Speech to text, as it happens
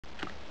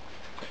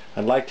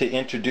I'd like to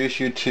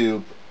introduce you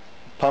to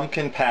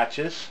Pumpkin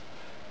Patches.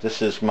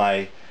 This is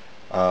my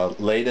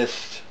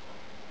latest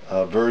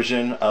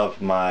version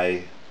of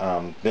my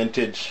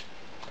vintage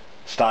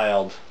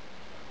styled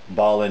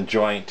ball and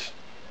joint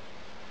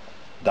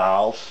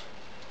dolls.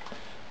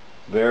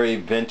 Very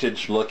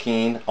vintage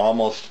looking,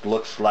 almost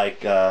looks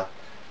like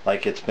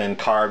it's been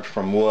carved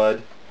from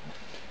wood.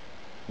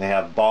 They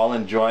have ball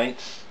and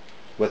joints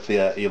with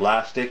the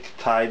elastic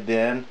tied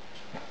in,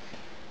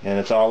 and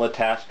it's all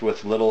attached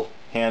with little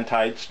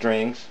hand-tied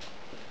strings.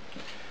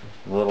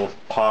 Little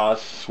paws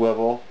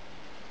swivel.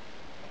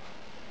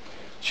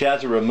 She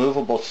has a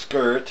removable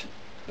skirt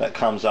that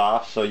comes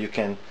off so you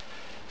can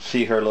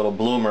see her little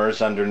bloomers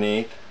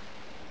underneath.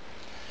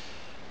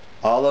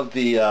 All of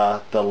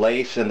the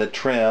lace and the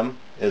trim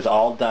is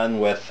all done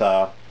with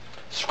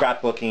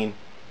scrapbooking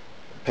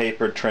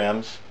paper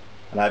trims,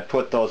 and I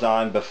put those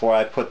on before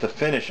I put the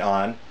finish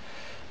on,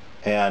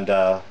 and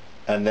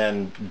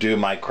then do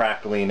my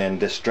crackling and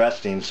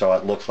distressing so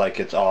it looks like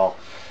it's all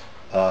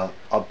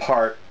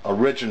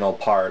original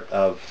part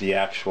of the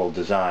actual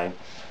design.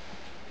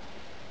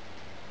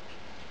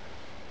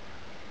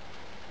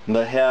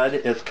 The head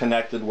is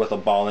connected with a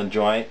ball and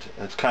joint.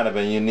 It's kind of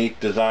a unique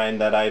design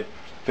that I've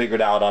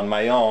figured out on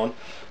my own.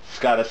 It's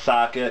got a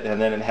socket,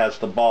 and then it has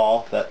the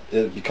ball that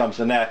it becomes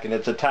the neck, and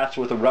it's attached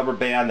with a rubber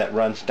band that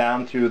runs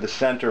down through the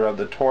center of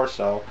the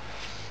torso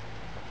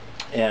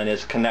and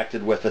is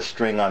connected with a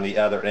string on the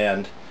other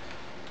end.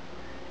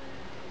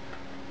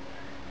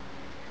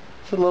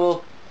 It's a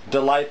little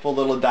delightful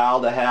little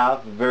doll to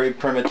have, very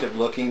primitive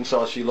looking,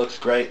 so she looks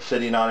great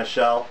sitting on a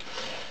shelf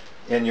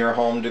in your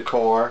home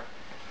decor.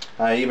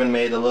 I even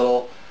made a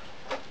little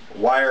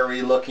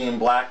wiry looking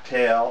black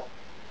tail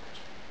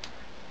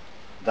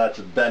that's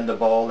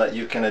bendable that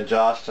you can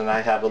adjust, and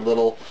I have a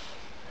little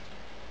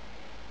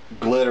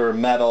glitter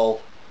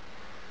metal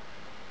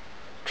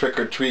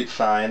trick-or-treat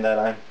sign that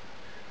I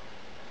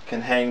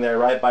can hang there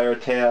right by her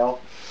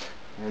tail,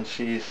 and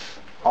she's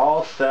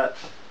all set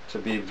to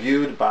be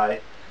viewed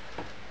by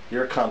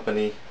your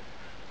company